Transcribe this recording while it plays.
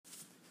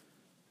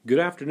Good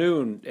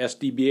afternoon,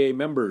 SDBA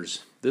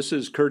members. This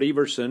is Kurt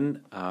Everson,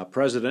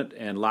 President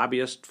and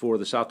lobbyist for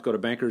the South Dakota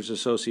Bankers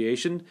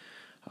Association.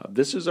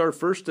 This is our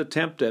first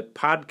attempt at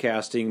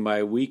podcasting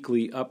my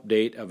weekly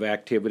update of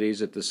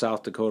activities at the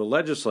South Dakota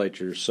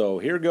Legislature, so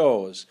here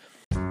goes.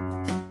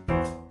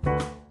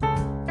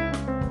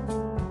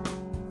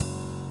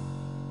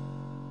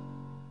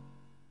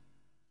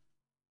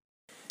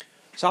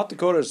 South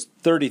Dakota's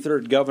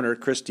 33rd Governor,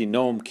 Kristi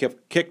Noem,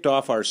 kicked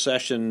off our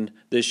session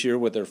this year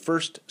with her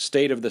first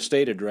State of the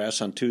State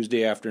address on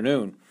Tuesday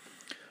afternoon.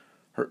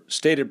 Her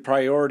stated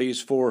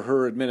priorities for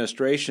her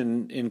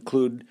administration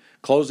include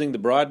closing the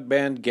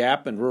broadband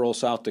gap in rural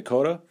South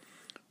Dakota,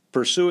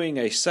 pursuing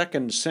a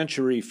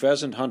second-century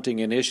pheasant hunting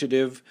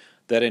initiative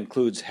that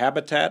includes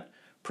habitat,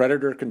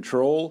 predator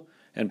control,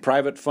 and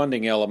private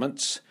funding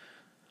elements.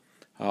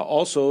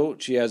 Also,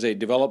 she has a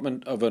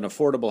development of an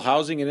affordable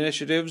housing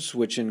initiatives,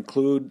 which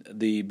include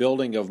the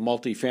building of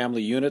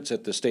multifamily units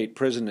at the state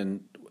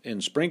prison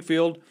in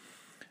Springfield,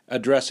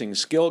 addressing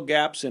skill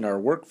gaps in our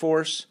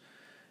workforce,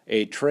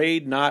 a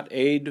trade not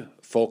aid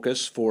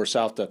focus for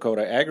South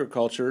Dakota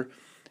agriculture,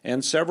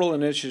 and several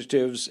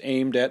initiatives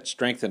aimed at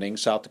strengthening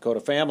South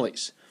Dakota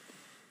families.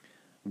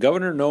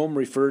 Governor Noem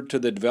referred to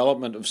the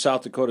development of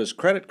South Dakota's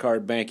credit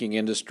card banking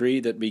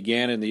industry that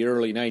began in the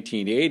early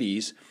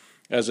 1980s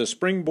as a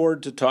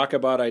springboard to talk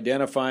about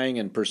identifying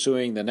and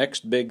pursuing the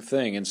next big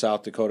thing in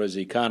South Dakota's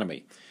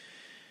economy.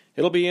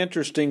 It'll be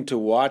interesting to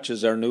watch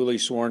as our newly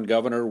sworn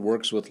governor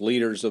works with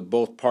leaders of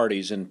both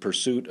parties in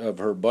pursuit of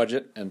her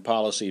budget and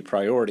policy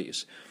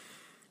priorities.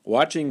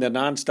 Watching the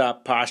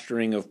nonstop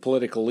posturing of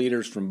political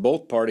leaders from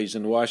both parties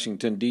in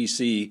Washington,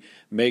 D.C.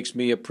 makes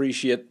me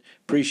appreciate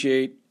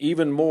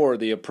even more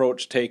the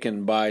approach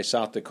taken by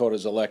South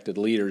Dakota's elected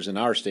leaders in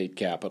our state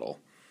capital.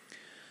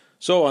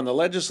 So, on the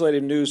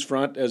legislative news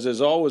front, as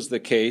is always the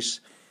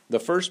case,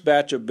 the first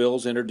batch of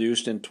bills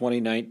introduced in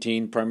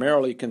 2019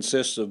 primarily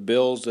consists of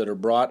bills that are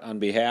brought on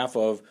behalf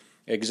of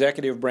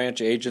executive branch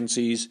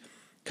agencies,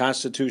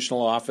 constitutional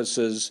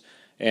offices,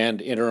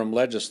 and interim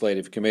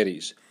legislative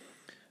committees.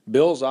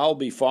 Bills I'll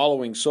be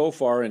following so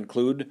far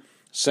include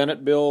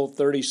Senate Bill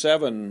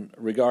 37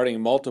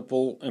 regarding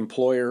multiple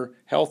employer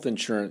health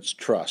insurance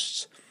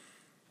trusts.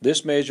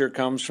 This measure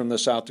comes from the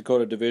South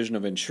Dakota Division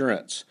of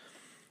Insurance.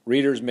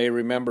 Readers may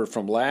remember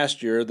from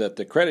last year that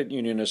the Credit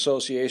Union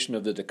Association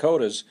of the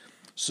Dakotas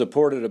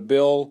supported a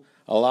bill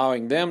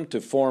allowing them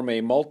to form a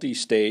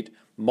multi-state,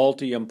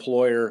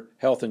 multi-employer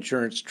health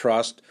insurance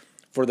trust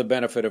for the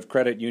benefit of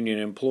credit union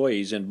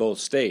employees in both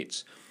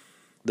states.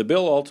 The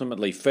bill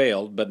ultimately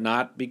failed, but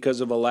not because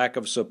of a lack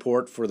of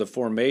support for the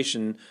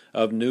formation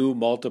of new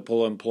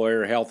multiple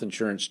employer health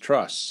insurance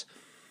trusts.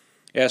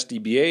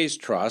 SDBA's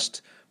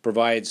trust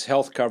provides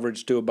health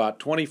coverage to about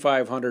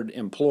 2,500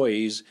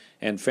 employees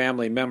and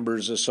family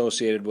members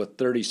associated with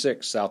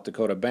 36 South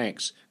Dakota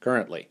banks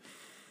currently.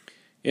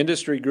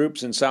 Industry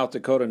groups in South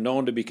Dakota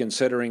known to be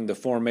considering the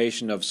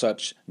formation of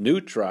such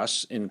new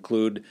trusts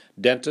include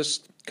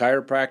dentists,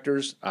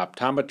 chiropractors,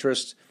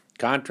 optometrists,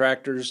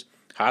 contractors,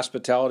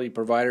 hospitality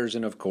providers,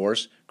 and, of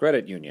course,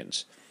 credit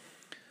unions.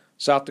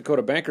 South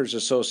Dakota Bankers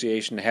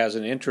Association has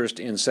an interest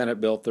in Senate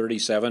Bill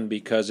 37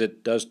 because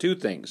it does two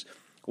things.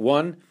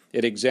 One,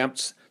 it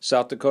exempts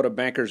South Dakota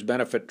Bankers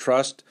Benefit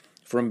Trust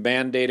from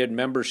mandated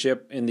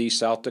membership in the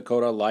South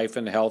Dakota Life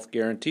and Health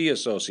Guarantee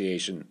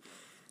Association,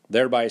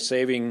 thereby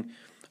saving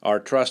our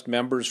trust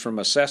members from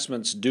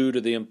assessments due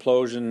to the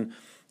implosion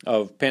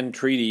of Penn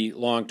Treaty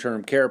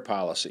long-term care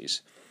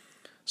policies.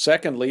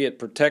 Secondly, it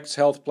protects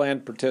health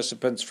plan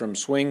participants from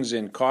swings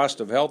in cost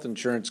of health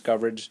insurance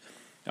coverage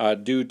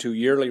due to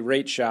yearly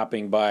rate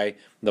shopping by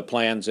the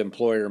plan's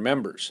employer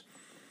members.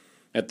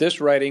 At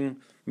this writing,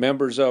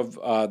 members of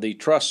the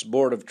Trust's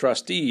Board of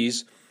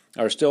Trustees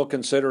are still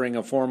considering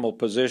a formal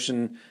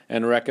position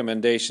and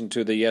recommendation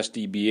to the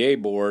SDBA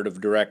Board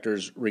of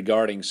Directors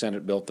regarding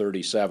Senate Bill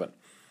 37.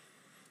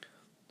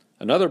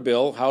 Another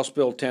bill, House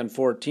Bill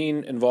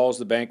 1014, involves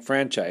the bank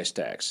franchise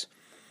tax.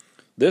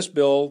 This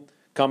bill,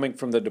 coming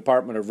from the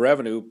Department of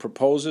Revenue,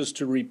 proposes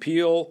to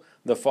repeal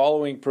the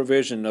following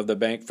provision of the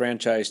Bank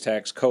Franchise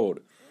Tax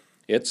Code.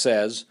 It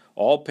says,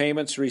 all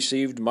payments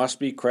received must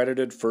be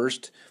credited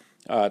first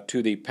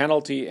to the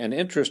penalty and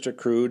interest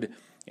accrued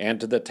and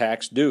to the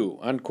tax due,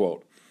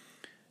 unquote.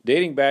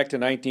 Dating back to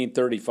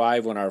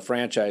 1935, when our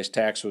franchise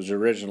tax was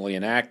originally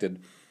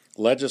enacted,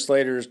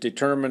 legislators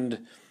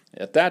determined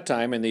at that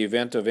time, in the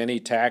event of any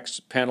tax,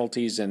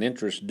 penalties, and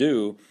interest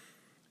due,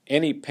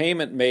 any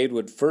payment made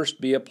would first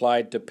be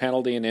applied to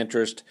penalty and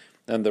interest,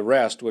 and the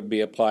rest would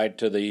be applied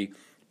to the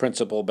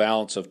principal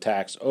balance of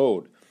tax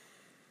owed.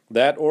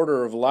 That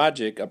order of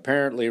logic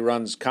apparently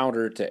runs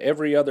counter to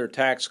every other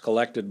tax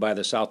collected by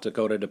the South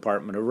Dakota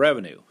Department of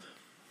Revenue.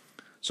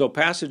 So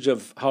passage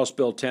of House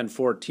Bill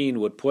 1014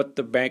 would put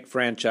the bank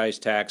franchise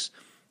tax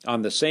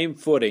on the same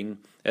footing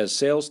as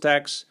sales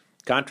tax,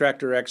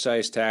 contractor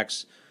excise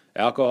tax,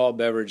 alcohol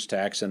beverage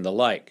tax, and the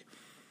like.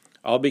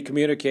 I'll be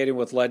communicating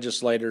with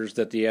legislators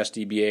that the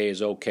SDBA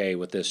is okay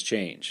with this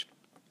change.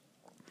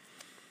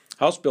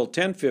 House Bill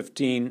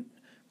 1015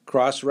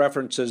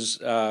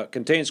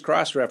 contains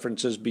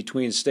cross-references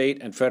between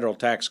state and federal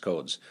tax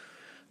codes.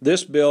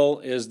 This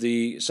bill is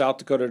the South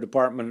Dakota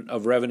Department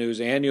of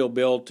Revenue's annual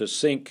bill to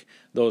sync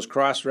those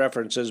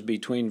cross-references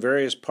between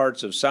various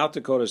parts of South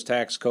Dakota's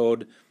tax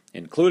code,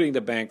 including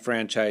the bank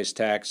franchise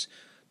tax,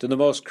 to the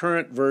most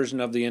current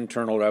version of the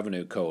Internal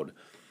Revenue Code.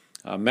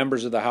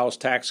 Members of the House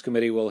Tax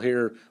Committee will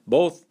hear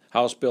both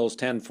House Bills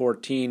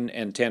 1014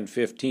 and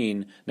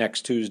 1015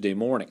 next Tuesday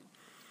morning.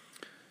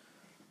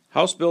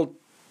 House Bill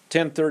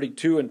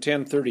 1032 and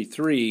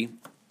 1033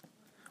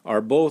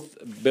 are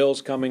both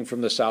bills coming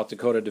from the South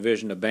Dakota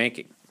Division of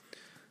Banking.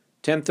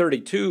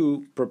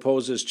 1032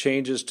 proposes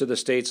changes to the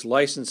state's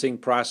licensing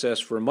process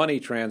for money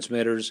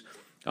transmitters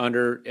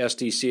under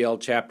SDCL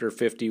Chapter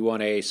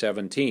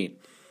 51A-17,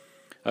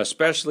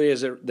 especially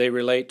as they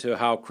relate to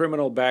how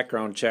criminal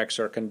background checks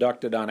are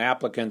conducted on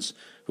applicants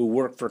who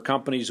work for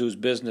companies whose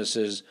business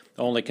is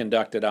only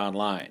conducted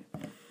online.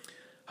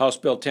 House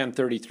Bill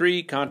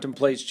 1033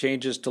 contemplates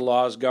changes to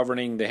laws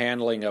governing the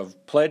handling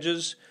of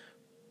pledges,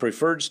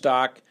 preferred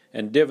stock,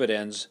 and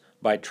dividends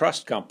by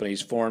trust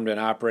companies formed and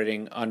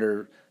operating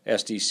under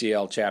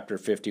SDCL Chapter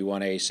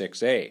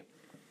 51A-6A.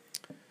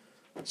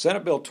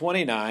 Senate Bill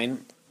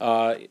 29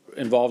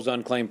 involves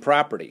unclaimed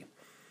property.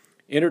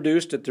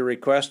 Introduced at the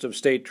request of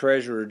State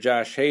Treasurer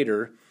Josh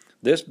Hader,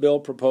 this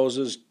bill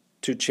proposes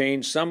to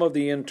change some of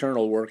the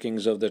internal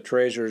workings of the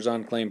Treasurer's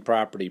unclaimed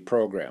property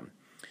program.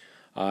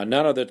 None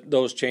of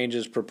those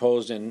changes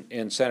proposed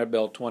in Senate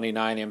Bill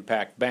 29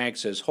 impact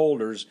banks as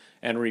holders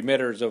and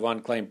remitters of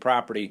unclaimed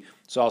property,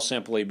 so I'll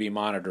simply be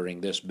monitoring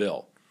this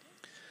bill.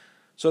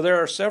 So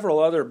there are several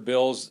other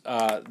bills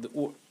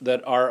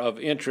that are of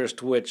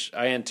interest which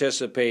I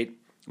anticipate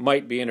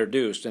might be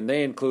introduced, and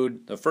they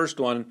include the first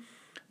one,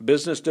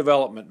 business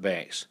development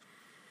banks.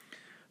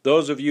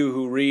 Those of you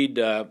who read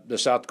the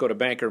South Dakota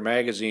Banker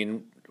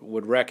magazine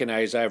would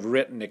recognize I've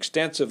written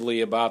extensively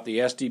about the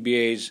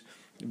SDBA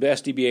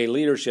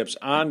leadership's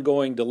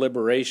ongoing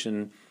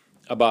deliberation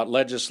about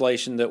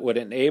legislation that would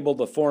enable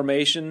the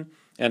formation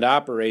and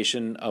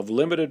operation of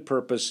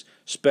limited-purpose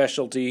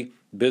specialty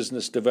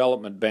business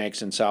development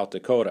banks in South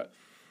Dakota.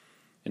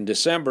 In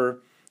December,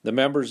 the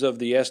members of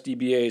the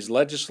SDBA's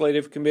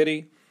Legislative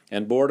Committee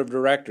and Board of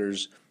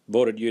Directors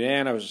voted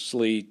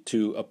unanimously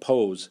to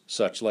oppose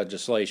such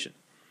legislation.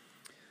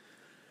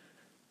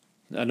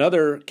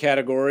 Another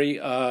category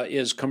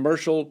is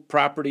commercial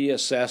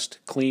property-assessed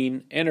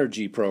clean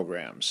energy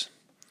programs.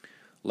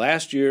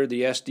 Last year,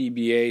 the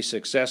SDBA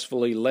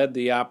successfully led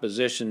the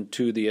opposition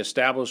to the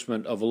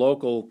establishment of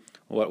local,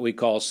 what we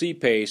call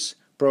CPACE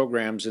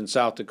programs in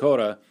South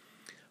Dakota,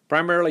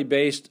 primarily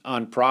based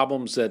on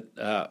problems that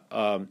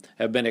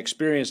have been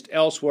experienced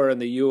elsewhere in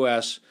the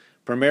U.S.,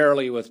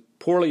 primarily with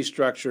poorly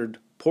structured,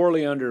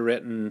 poorly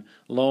underwritten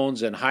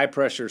loans and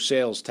high-pressure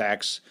sales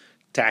tactics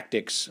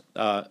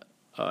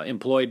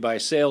employed by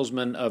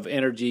salesmen of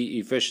energy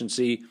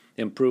efficiency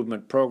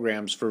improvement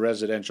programs for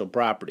residential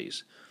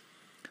properties.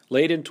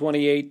 Late in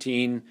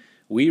 2018,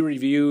 we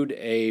reviewed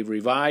a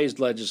revised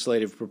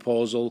legislative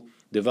proposal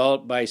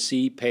developed by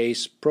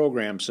CPACE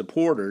program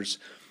supporters.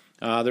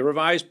 The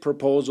revised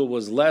proposal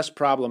was less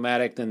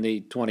problematic than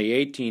the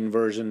 2018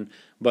 version,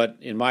 but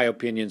in my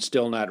opinion,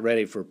 still not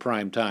ready for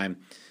prime time.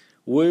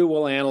 We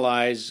will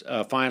analyze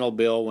a final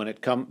bill when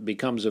it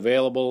becomes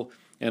available,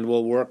 and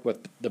we'll work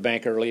with the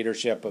banker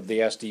leadership of the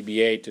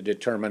SDBA to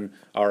determine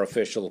our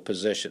official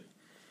position.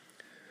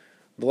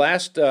 The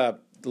last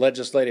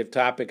legislative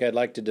topic I'd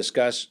like to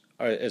discuss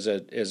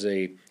is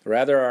a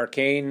rather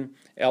arcane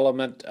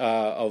element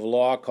of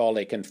law called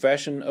a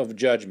confession of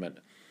judgment.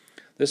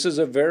 This is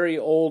a very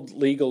old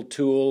legal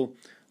tool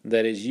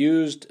that is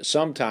used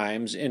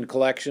sometimes in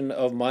collection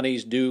of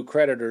monies due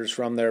creditors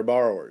from their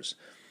borrowers.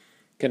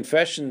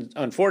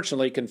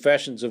 Unfortunately,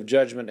 confessions of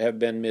judgment have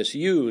been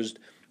misused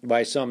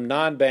by some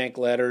non-bank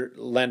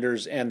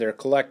lenders and their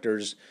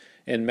collectors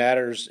in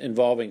matters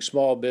involving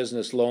small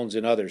business loans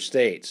in other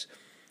states.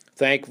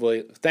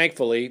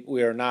 Thankfully,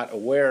 we are not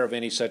aware of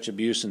any such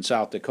abuse in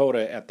South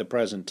Dakota at the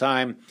present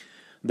time.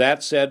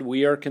 That said,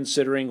 we are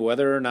considering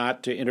whether or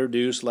not to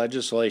introduce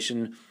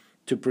legislation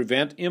to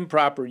prevent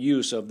improper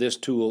use of this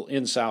tool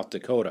in South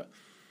Dakota.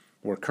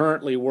 We're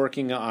currently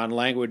working on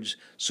language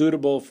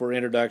suitable for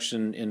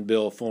introduction in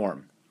bill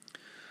form.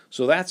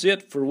 So that's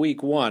it for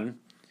week one.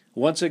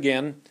 Once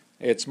again,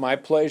 it's my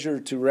pleasure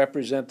to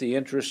represent the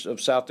interests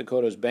of South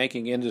Dakota's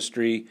banking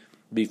industry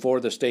before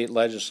the state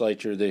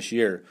legislature this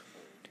year.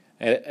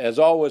 As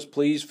always,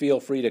 please feel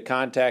free to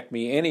contact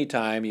me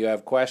anytime you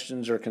have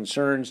questions or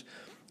concerns.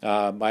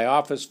 My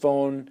office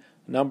phone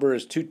number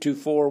is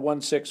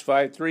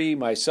 224-1653,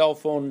 my cell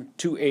phone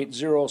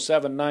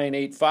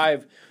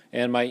 280-7985,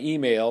 and my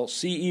email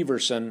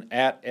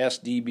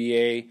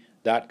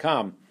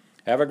ceverson@sdba.com.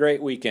 Have a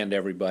great weekend,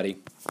 everybody.